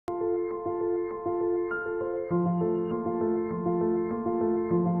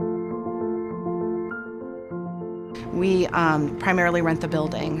We primarily rent the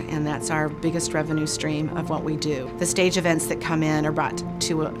building, and that's our biggest revenue stream of what we do. The stage events that come in are brought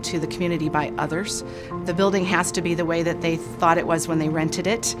to the community by others. The building has to be the way that they thought it was when they rented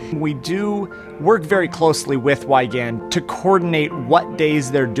it. We do work very closely with Wigand to coordinate what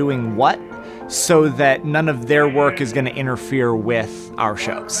days they're doing what, so that none of their work is going to interfere with our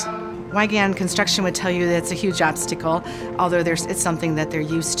shows. Wigand Construction would tell you that it's a huge obstacle, although it's something that they're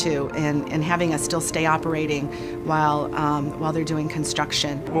used to, and having us still stay operating while they're doing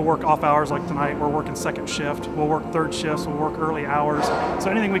construction. We'll work off hours like tonight. We're working second shift. We'll work third shifts. We'll work early hours. So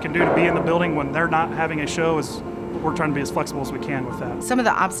anything we can do to be in the building when they're not having a show is, we're trying to be as flexible as we can with that. Some of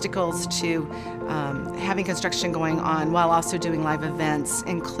the obstacles to having construction going on while also doing live events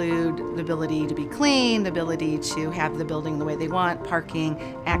include the ability to be clean, the ability to have the building the way they want, parking,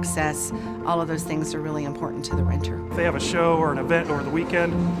 access. All of those things are really important to the renter. If they have a show or an event over the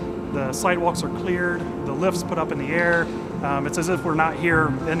weekend, the sidewalks are cleared, the lifts put up in the air. It's as if we're not here.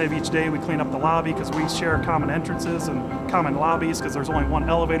 At the end of each day, we clean up the lobby because we share common entrances and common lobbies because there's only one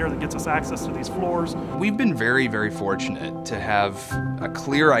elevator that gets us access to these floors. We've been very, very fortunate to have a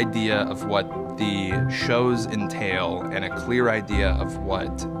clear idea of what the shows entail and a clear idea of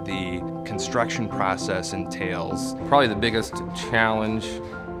what the construction process entails. Probably the biggest challenge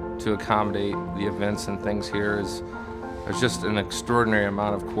to accommodate the events and things here is there's just an extraordinary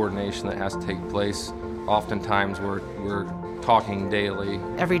amount of coordination that has to take place. Oftentimes we're talking daily.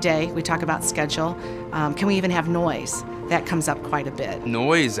 Every day we talk about schedule. Can we even have noise? That comes up quite a bit.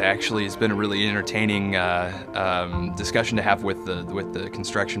 Noise actually has been a really entertaining discussion to have with the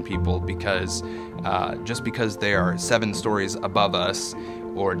construction people, because just because they are 7 stories above us,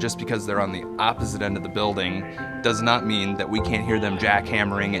 or just because they're on the opposite end of the building, does not mean that we can't hear them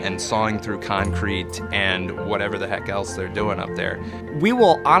jackhammering and sawing through concrete and whatever the heck else they're doing up there. We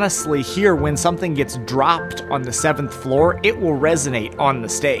will honestly hear when something gets dropped on the 7th floor, it will resonate on the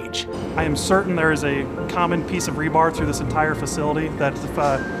stage. I am certain there is a common piece of rebar through this entire facility that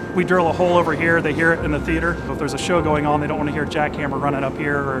if we drill a hole over here, they hear it in the theater. If there's a show going on, they don't want to hear a jackhammer running up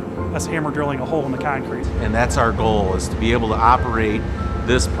here or us hammer drilling a hole in the concrete. And that's our goal, is to be able to operate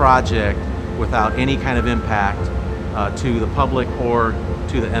this project without any kind of impact to the public or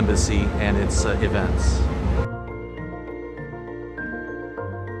to the embassy and its events.